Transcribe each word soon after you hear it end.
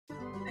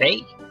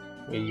Hey,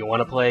 you want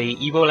to play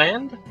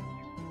Evoland?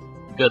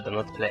 Good, then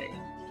let's play.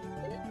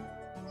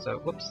 So,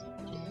 whoops.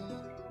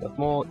 With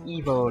more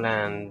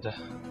Evoland.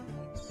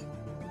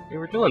 We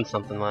were doing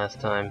something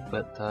last time,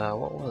 but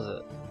what was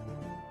it?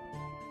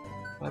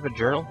 Do I have a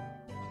journal?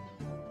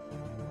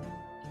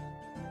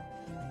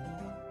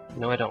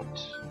 No, I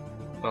don't.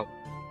 Oh,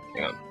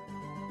 hang on.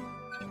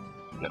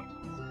 No.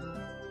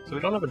 So we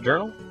don't have a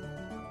journal?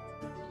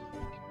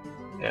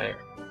 Yeah, here.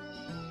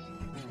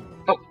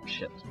 Oh,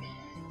 shit.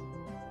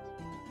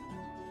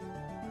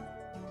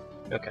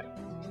 Okay.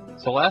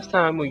 So last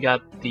time we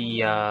got the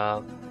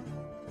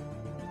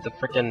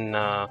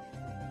frickin'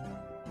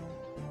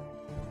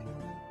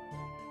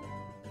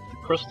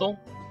 crystal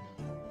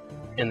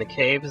in the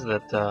caves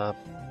that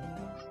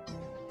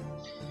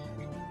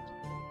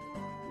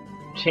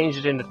changed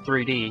it into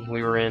 3D.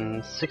 We were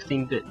in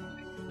 16-bit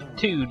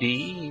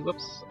 2D,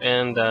 whoops,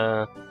 and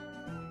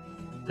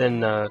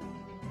then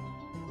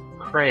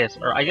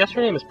Kreis, or I guess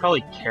her name is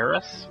probably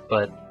Karis,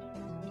 but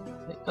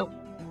oh,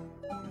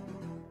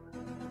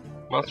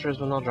 monsters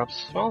will now drop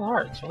small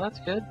hearts. Well, that's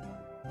good.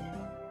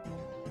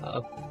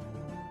 The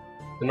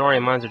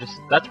Noria mines are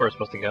just—that's where it's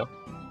supposed to go.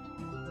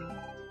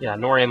 Yeah,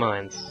 Noria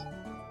mines.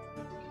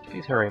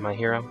 Please hurry, my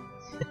hero.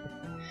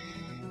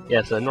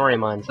 Yeah, so Noria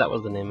mines. That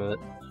was the name of it.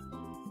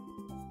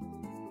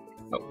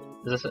 Oh,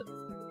 is this it?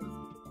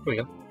 Here we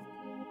go.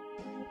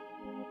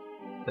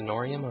 The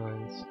Noria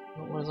mines.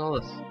 What is all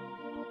this?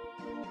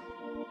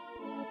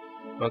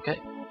 Okay.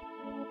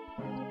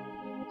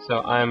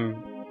 So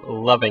I'm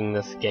loving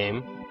this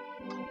game.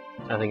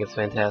 I think it's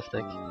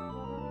fantastic.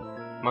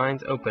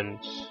 Mines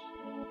opened.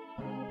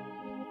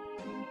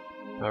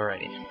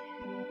 Alrighty.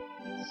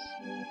 Let's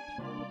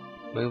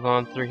move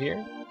on through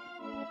here.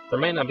 There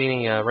might not be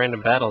any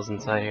random battles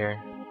inside here.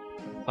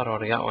 I thought I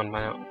would have got one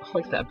by now. I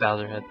like that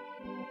Bowser head.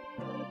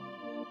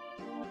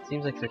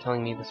 Seems like they're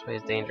telling me this way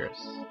is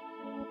dangerous.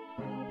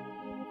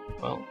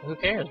 Well, who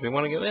cares? We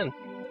want to go in.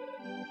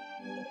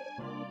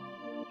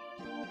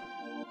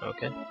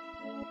 Okay.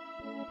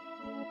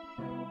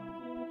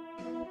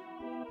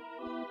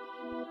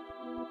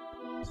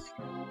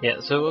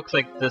 Yeah, so it looks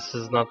like this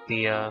is not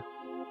the,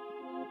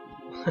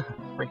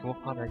 breakable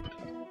pottery.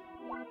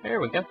 There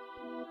we go.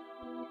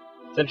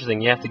 It's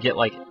interesting, you have to get,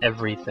 like,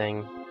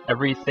 everything.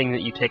 Everything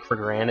that you take for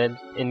granted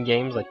in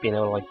games, like being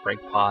able to, like,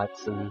 break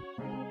pots and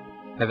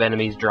have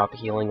enemies drop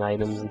healing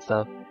items and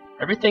stuff.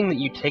 Everything that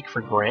you take for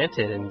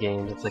granted in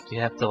games, it's like you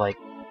have to, like,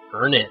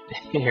 earn it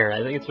here.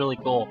 I think it's really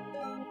cool.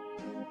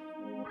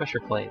 Pressure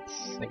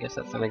plates. I guess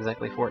that's not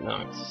exactly Fort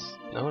Knox.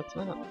 No, it's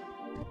not.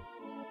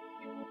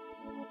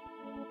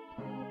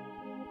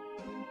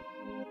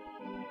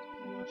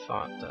 I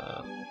thought,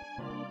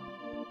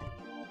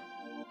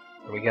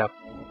 there we go.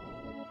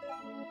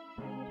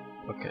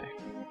 Okay.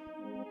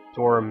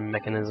 Door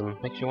mechanism.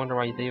 Makes you wonder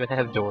why they even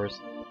have doors.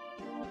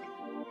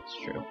 It's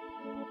true.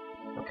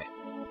 Okay.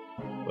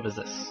 What is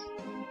this?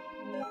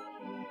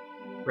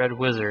 Red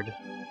Wizard.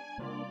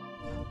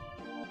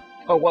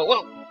 Oh, whoa,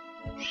 whoa!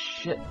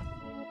 Shit.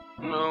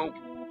 No,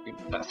 you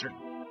bastard.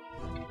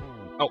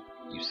 Oh,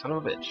 you son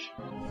of a bitch.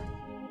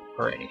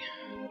 Alrighty.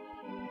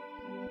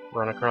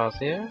 Run across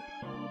here.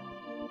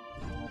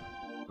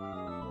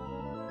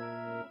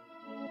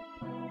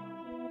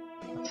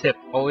 Tip,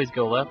 always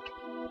go left.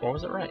 Or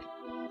was it right?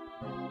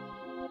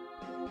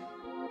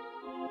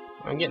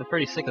 I'm getting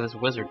pretty sick of this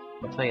wizard,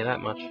 I'll tell you that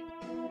much.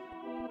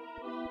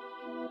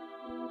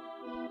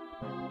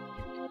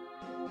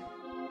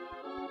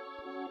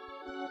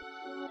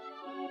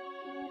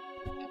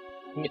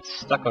 You can get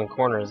stuck on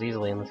corners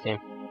easily in this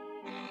game.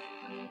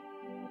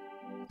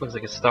 Looks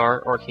like a star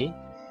or key.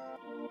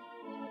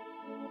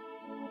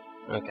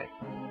 Okay.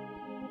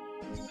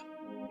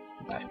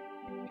 Bye.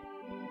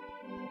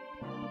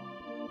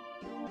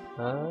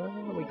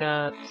 We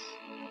got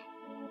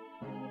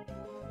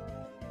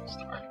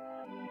star.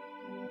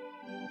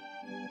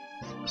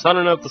 So I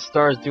don't know if the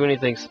stars do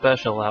anything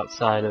special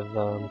outside of,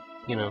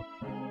 you know,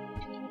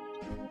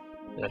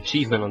 an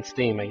achievement on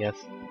Steam, I guess.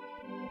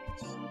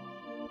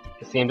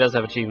 Steam does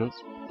have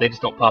achievements. They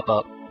just don't pop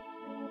up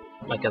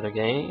like other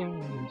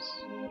games.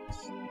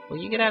 Will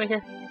you get out of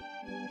here?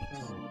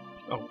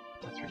 Oh,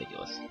 that's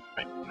ridiculous.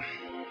 Right.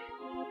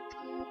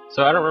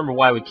 So I don't remember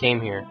why we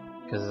came here,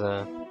 because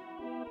I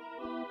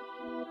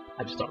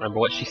just don't remember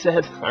what she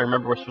said. I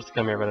remember we're supposed to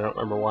come here, but I don't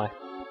remember why.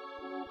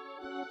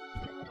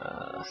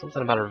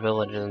 Something about her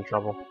village is in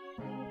trouble.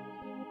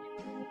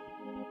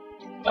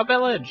 A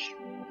village!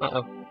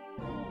 Uh-oh.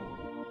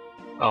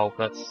 Oh,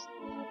 that's...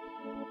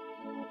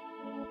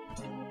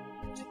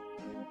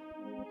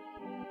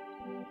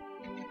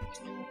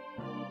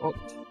 Oh,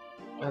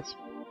 that's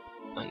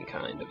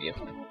unkind of you.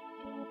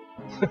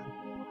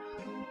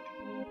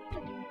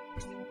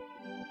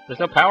 There's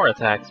no power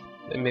attacks.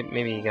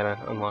 Maybe you gotta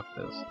unlock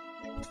those.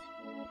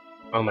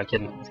 Oh, am I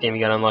kidding? This game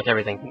you gotta unlock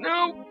everything.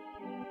 No!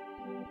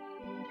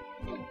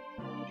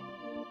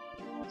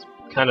 It's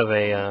kind of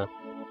a,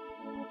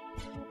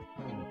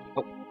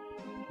 Oh,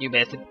 you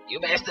bastard! You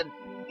bastard!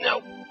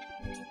 No!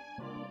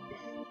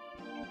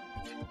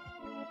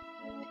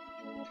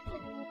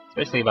 It's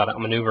basically about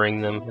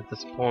outmaneuvering them at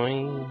this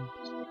point.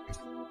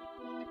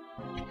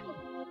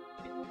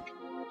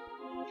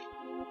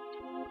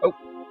 Oh!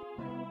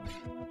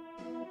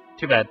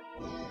 Too bad.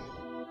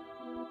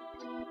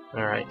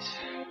 Alright.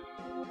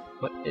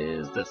 What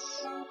is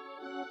this?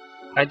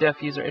 High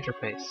def user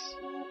interface.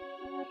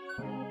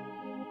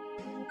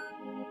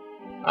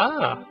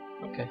 Ah!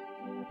 Okay.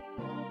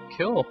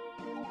 Cool.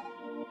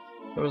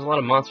 There was a lot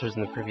of monsters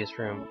in the previous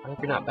room. I hope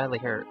you're not badly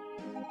hurt.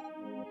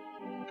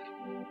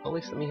 At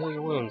least let me heal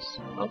your wounds.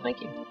 Oh,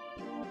 thank you.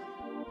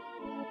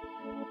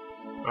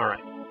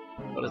 Alright.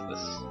 What is this?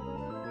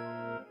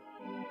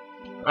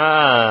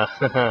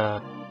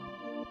 Ah!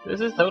 This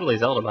is totally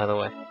Zelda, by the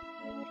way.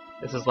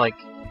 This is like...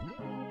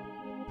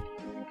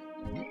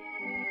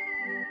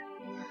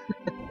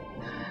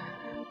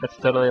 That's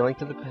totally a Link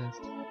to the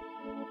Past.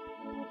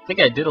 I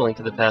think I did a Link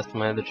to the Past on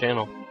my other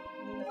channel.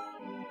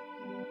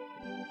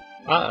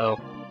 Uh-oh.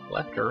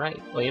 Left or right?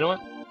 Well, you know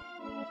what?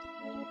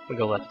 We'll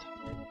go left.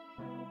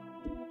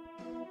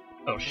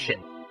 Oh, shit.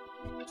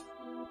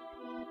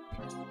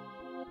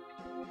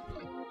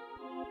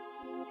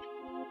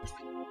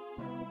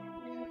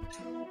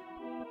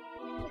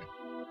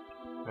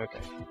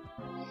 Okay.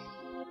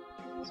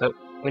 So,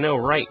 we know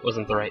right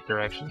wasn't the right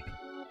direction.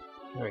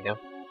 There we go.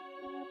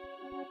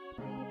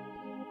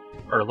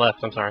 Or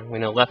left, I'm sorry. We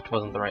know left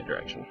wasn't the right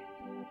direction.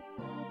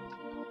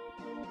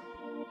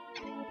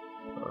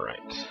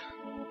 Alright.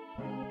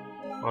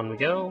 On we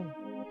go.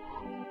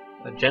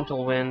 A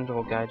gentle wind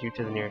will guide you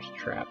to the nearest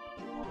trap.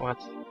 What?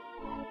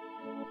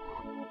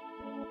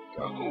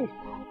 Go!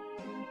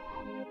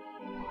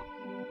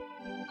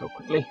 Go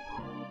quickly.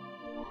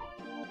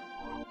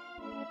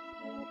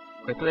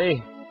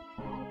 Quickly!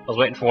 I was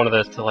waiting for one of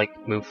those to,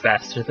 like, move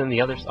faster than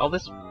the others.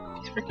 These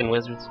freaking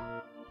wizards.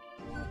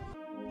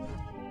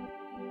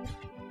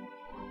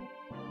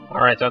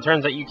 Alright, so it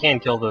turns out you can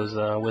kill those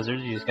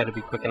wizards, you just gotta be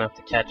quick enough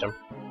to catch them.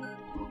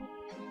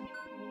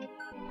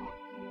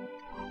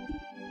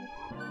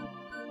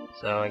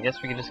 So I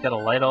guess we just gotta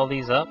light all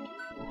these up.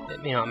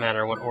 It may not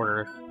matter what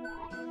order.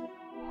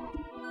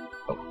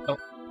 Oh, oh.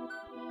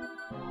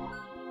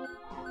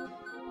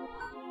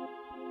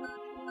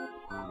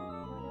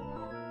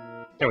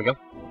 There we go.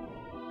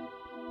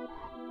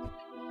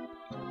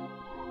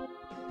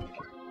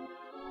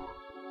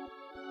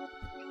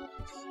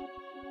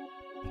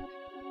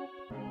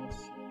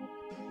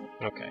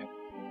 Okay.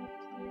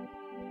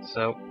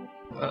 So,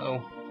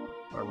 uh-oh.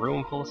 A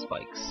room full of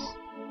spikes.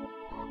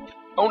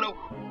 Oh no!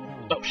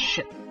 Oh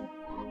shit!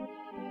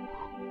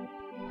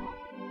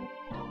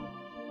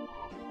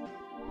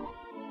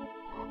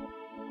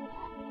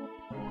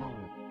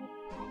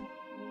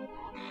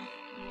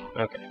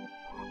 Okay.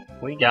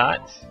 We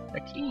got a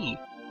key.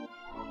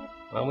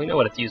 Well, we know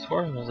what it's used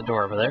for. There's a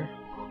door over there.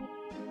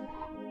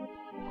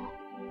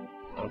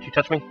 Don't you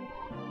touch me.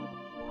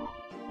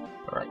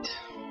 Alright.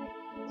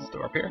 This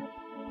door up here.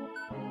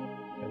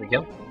 There we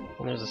go.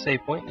 And there's a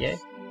save point, yay.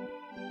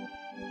 There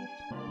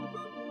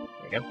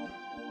we go.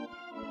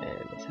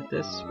 And let's hit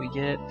this, we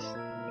get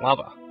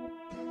lava.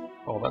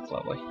 Oh, that's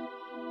lovely.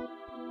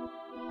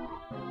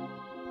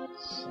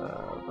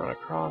 So, run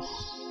across.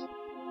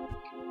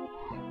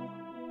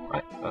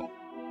 Right,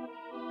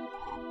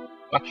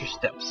 watch your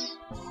steps.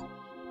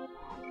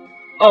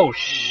 Oh,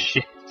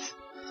 shit!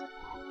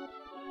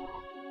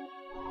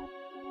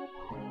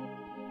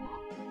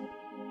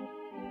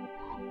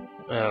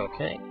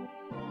 Okay.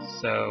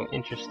 So,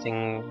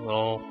 interesting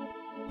little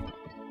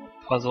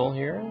puzzle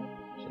here.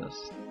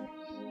 Just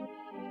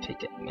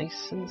take it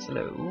nice and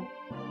slow.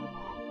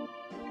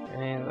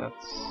 Okay,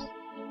 that's...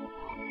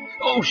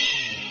 Oh,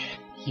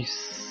 you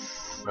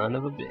son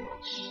of a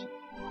bitch.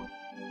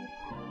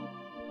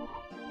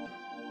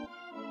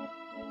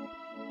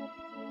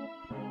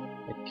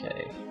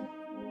 Okay.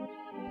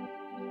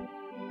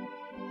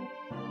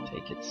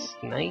 Take it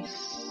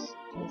nice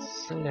and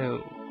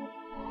slow.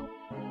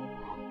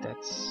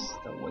 That's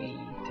the way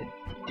to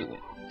do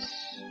it.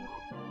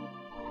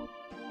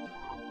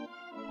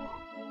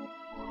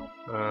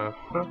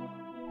 Uh-huh.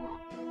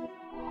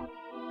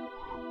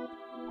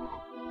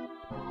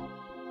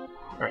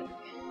 Alright.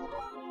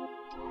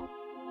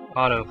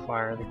 Auto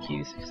fire. The key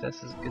to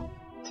success is good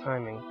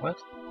timing. What?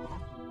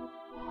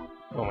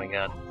 Oh my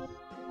god.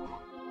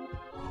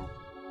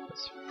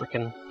 This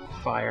frickin'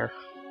 fire.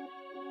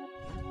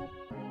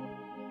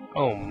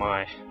 Oh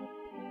my.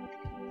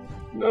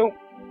 No!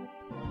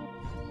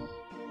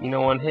 You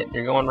know, one hit,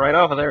 you're going right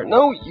off of there.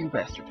 No, you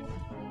bastard!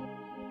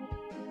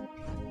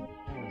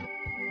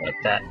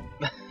 Like that.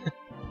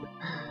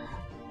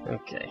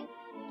 Okay.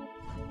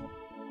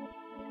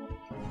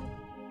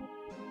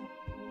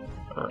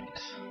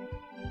 Alright.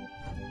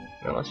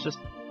 Now let's just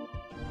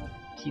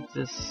keep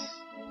this...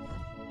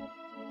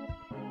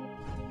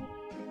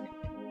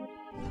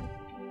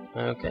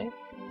 Okay.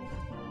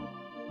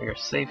 We're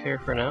safe here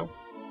for now.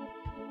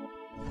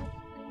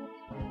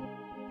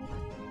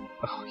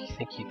 Oh, you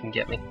think you can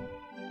get me?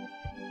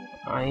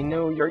 I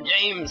know your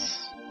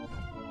games!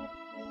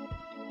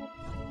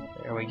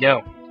 There we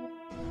go.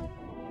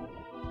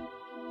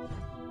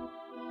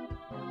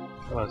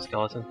 Hello,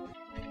 skeleton.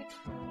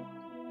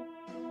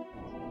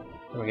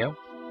 There we go.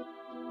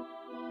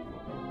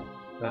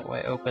 That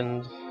way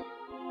opened.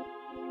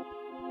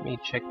 Let me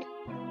check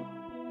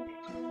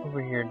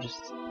over here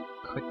just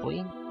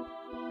quickly.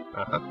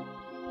 Uh-huh.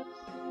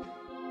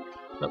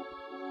 Nope.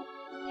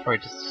 It's probably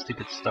just a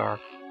stupid star.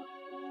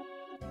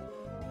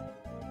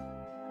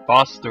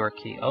 Boss door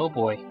key. Oh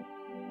boy.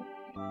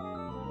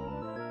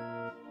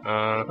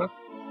 Uh-huh.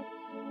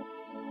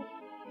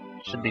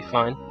 Should be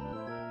fine.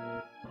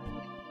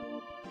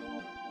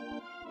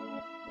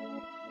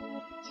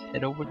 Let's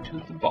head over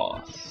to the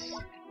boss.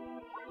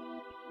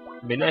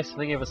 It'd be nice if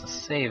they gave us a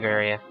save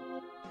area.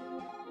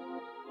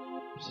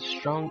 There's a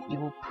strong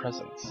evil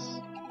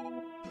presence.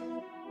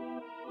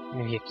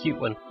 Maybe a cute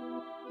one.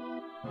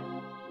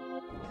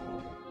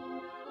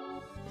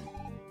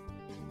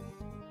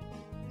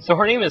 So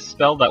her name is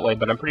spelled that way,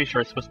 but I'm pretty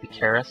sure it's supposed to be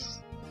Karis.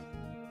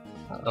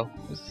 Uh-oh,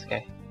 who's this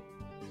guy?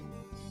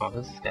 Oh,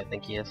 who's this guy I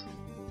think he is?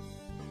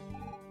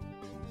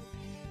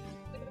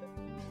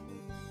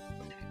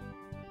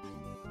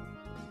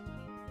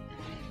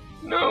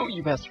 No,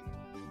 you bastard!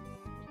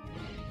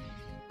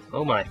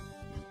 Oh my.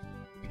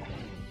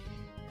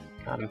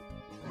 Got him.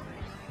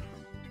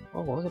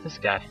 Oh, look at this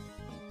guy.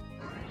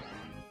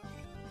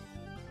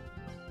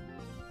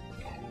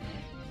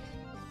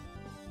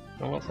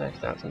 Almost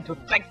accidents seem to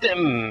affect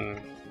him!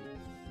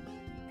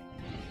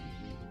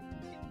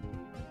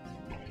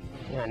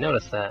 Yeah, I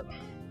noticed that.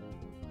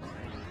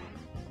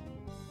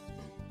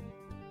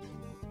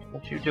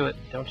 Don't you do it.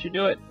 Don't you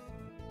do it.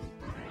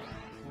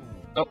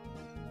 Oh.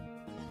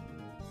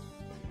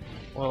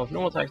 Well, if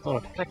normal attacks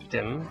don't affect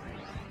him...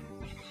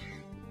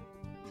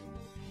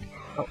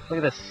 Oh, look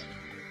at this.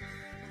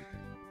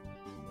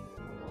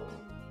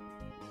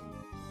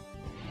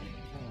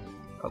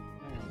 Oh.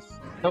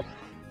 Nope.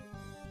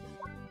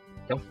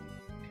 Nope.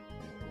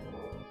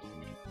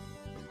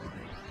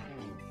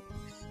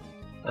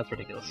 That's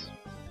ridiculous.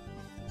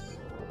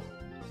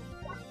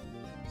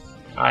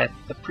 I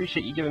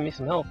appreciate you giving me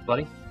some health,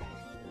 buddy.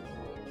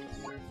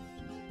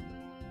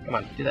 Come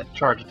on, do that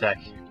charge attack.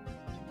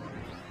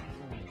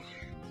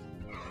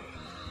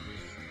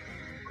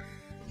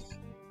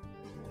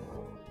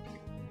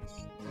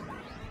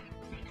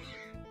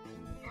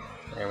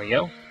 There we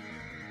go.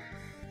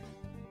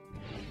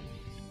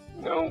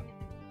 No.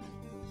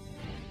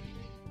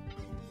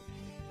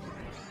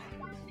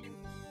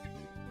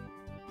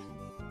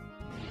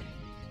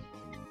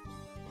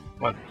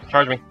 Come on,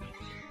 charge me.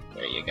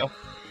 There you go.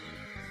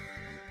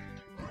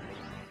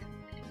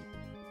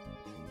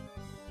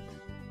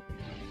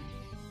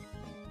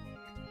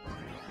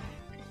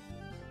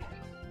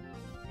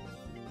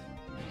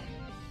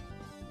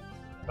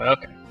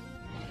 Okay.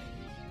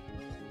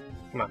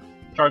 Come on,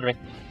 charge me.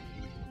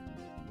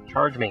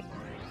 Charge me.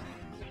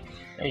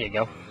 There you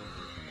go.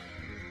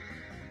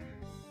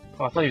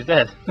 Oh, I thought he was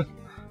dead.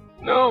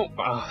 No!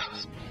 Oh, that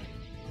was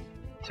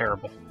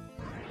terrible.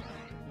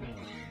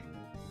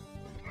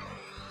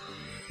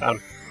 Got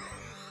him.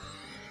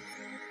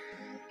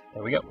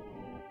 There we go.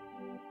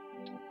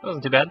 That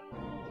wasn't too bad.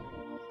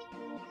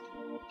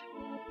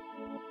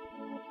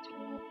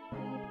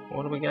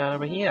 What do we got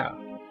over here?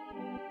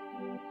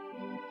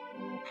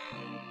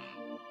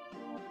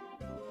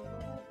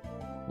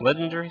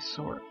 Legendary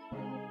sword.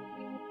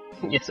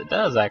 Yes, it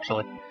does,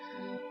 actually.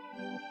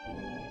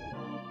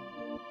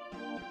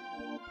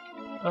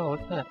 Oh,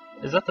 look at that.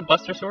 Is that the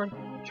Buster Sword?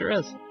 Sure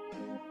is.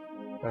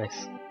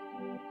 Nice.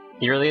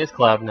 He really is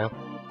Cloud now.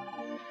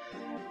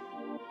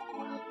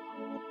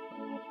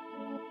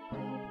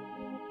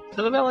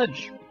 To the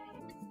village!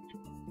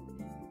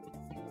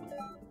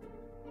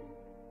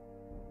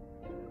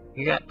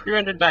 You got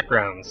pre-rendered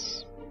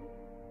backgrounds.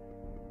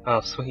 Oh,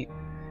 sweet.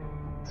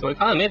 So we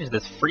finally made it to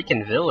this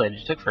freaking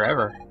village. It took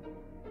forever.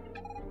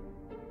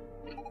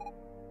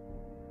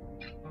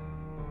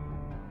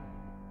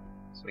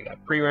 So we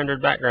got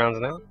pre-rendered backgrounds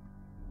now.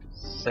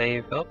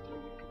 Save up.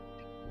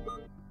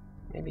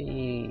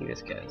 Maybe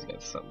this guy's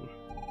got something.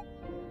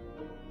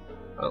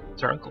 Oh,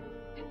 it's our uncle.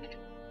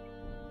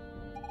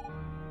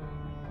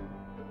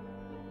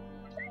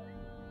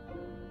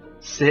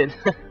 Sid.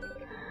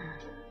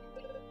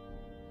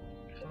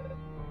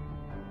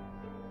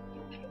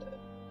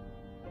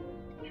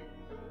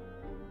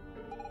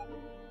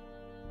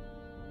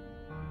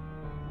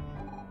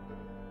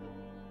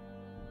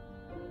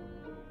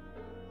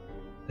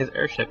 His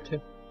airship,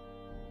 too.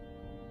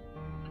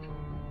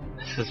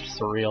 This is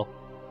surreal.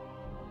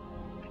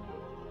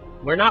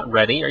 We're not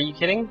ready, are you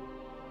kidding?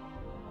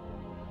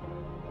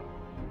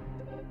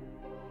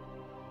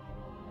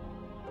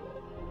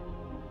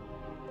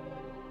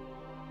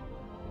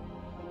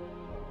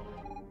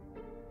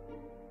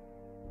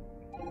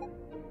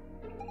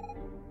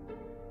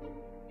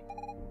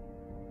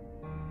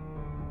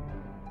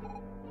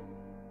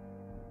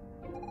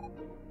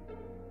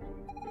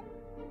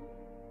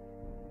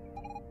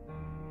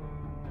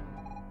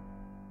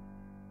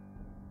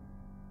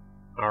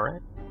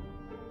 Alright.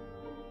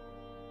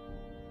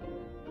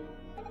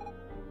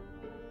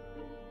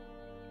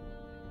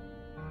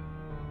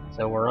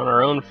 So we're on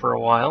our own for a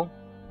while.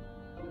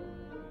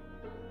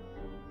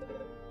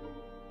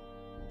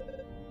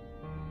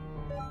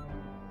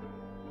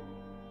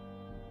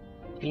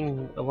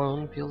 being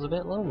alone feels a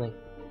bit lonely.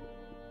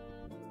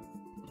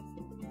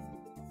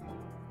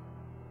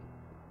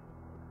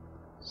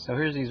 So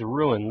here's these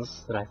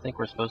ruins that I think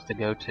we're supposed to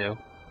go to.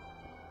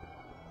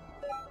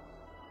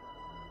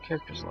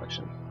 Character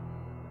selection.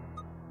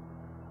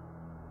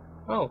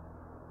 Oh.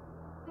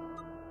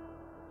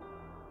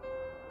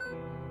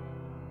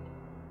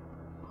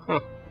 Huh.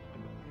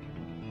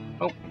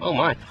 Oh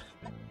my.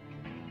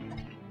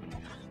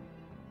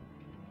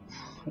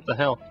 What the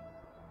hell?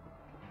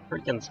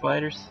 Freaking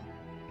spiders.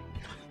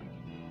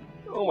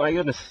 Oh my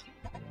goodness.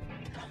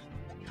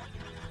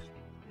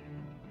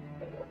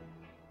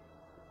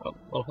 Oh,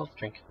 little health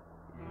drink.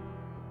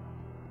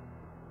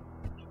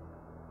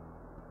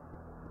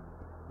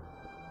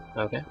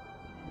 Okay.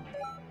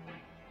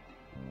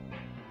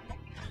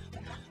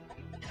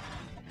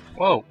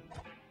 Whoa.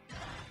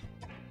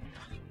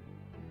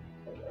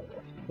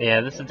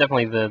 Yeah, this is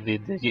definitely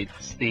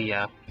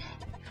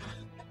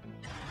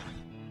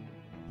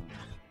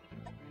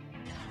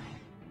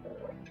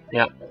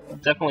yeah,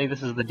 definitely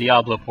this is the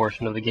Diablo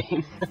portion of the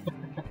game.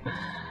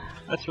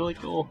 That's really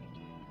cool.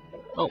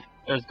 Oh,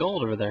 there's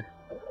gold over there.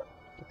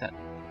 Look at that.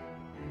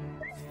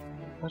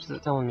 What is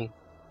it telling me?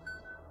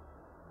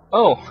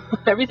 Oh,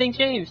 everything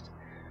changed!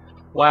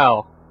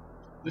 Wow.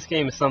 This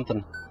game is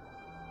something.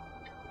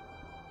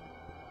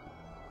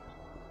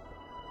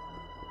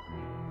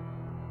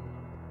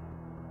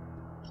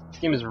 This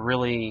game is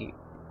really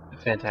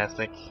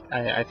fantastic.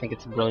 I think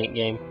it's a brilliant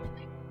game.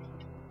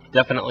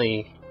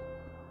 Definitely.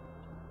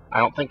 I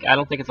don't think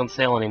it's on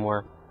sale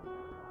anymore.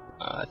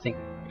 I think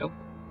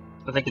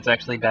it's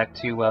actually back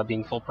to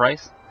being full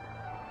price.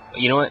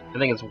 But you know what? I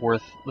think it's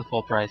worth the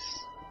full price.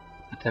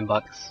 The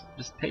 $10.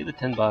 Just pay the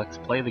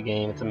 $10. Play the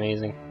game. It's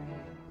amazing.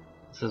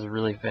 This is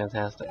really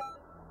fantastic.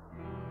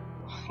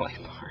 Life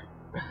bar.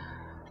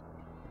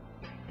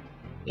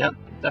 Yep,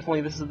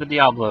 definitely this is the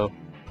Diablo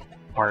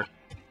part.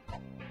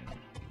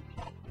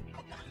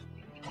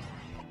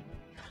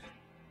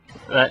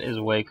 That is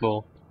way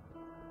cool.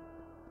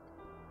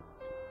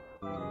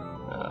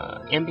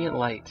 Ambient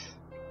light.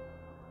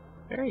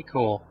 Very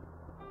cool.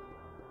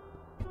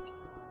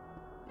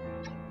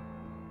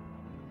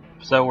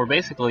 So we're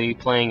basically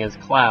playing as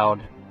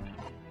Cloud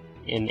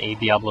in a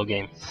Diablo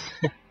game.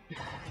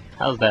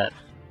 How's that?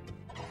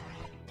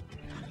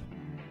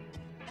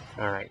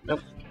 Alright,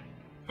 nope.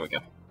 There we go.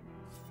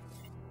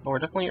 Oh, we're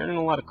definitely earning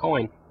a lot of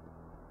coin.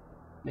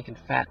 Making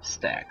fat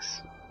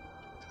stacks.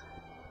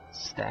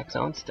 Stacks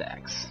on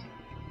stacks.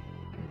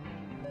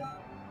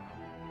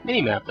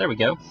 Minimap, there we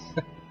go.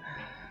 I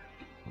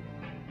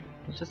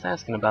was just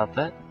asking about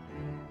that.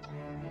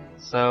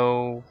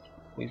 So,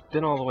 we've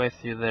been all the way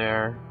through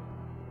there.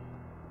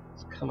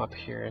 Let's come up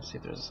here and see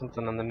if there's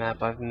something on the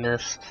map I've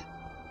missed.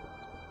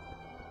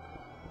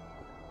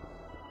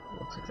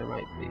 Looks like there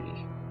might be.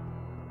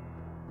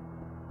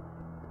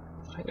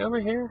 Is I over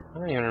here? I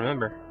don't even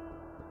remember.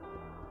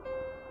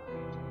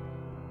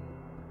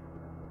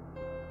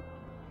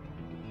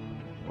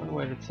 One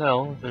way to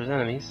tell if there's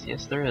enemies.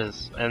 Yes, there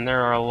is. And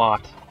there are a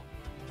lot.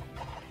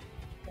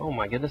 Oh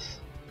my goodness.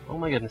 Oh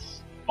my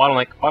goodness. I don't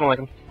like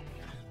them.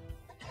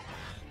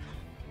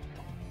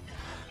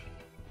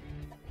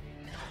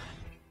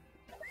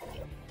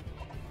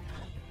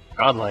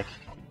 Godlike.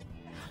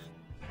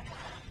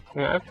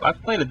 Yeah,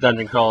 I've played a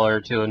dungeon crawler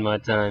or two in my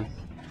time.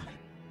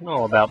 I know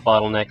all about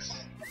bottlenecks.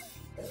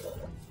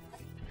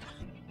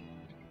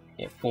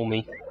 Can't fool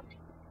me.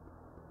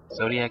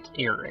 Zodiac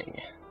earring.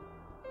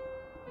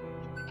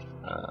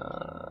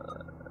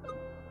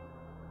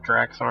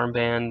 Drax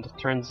armband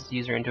turns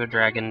user into a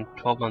dragon.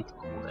 12-month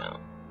cooldown.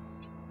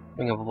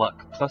 Ring of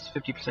luck. Plus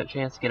 50%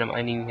 chance to get an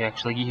item you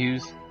actually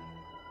use.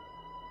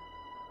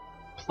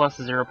 Plus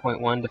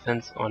 0.1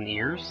 defense on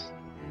ears.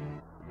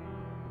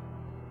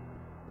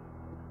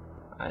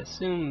 I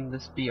assume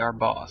this be our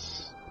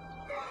boss.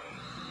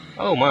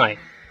 Oh my!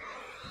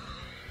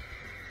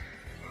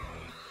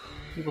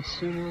 He will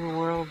soon rule the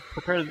world.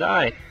 Prepare to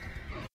die.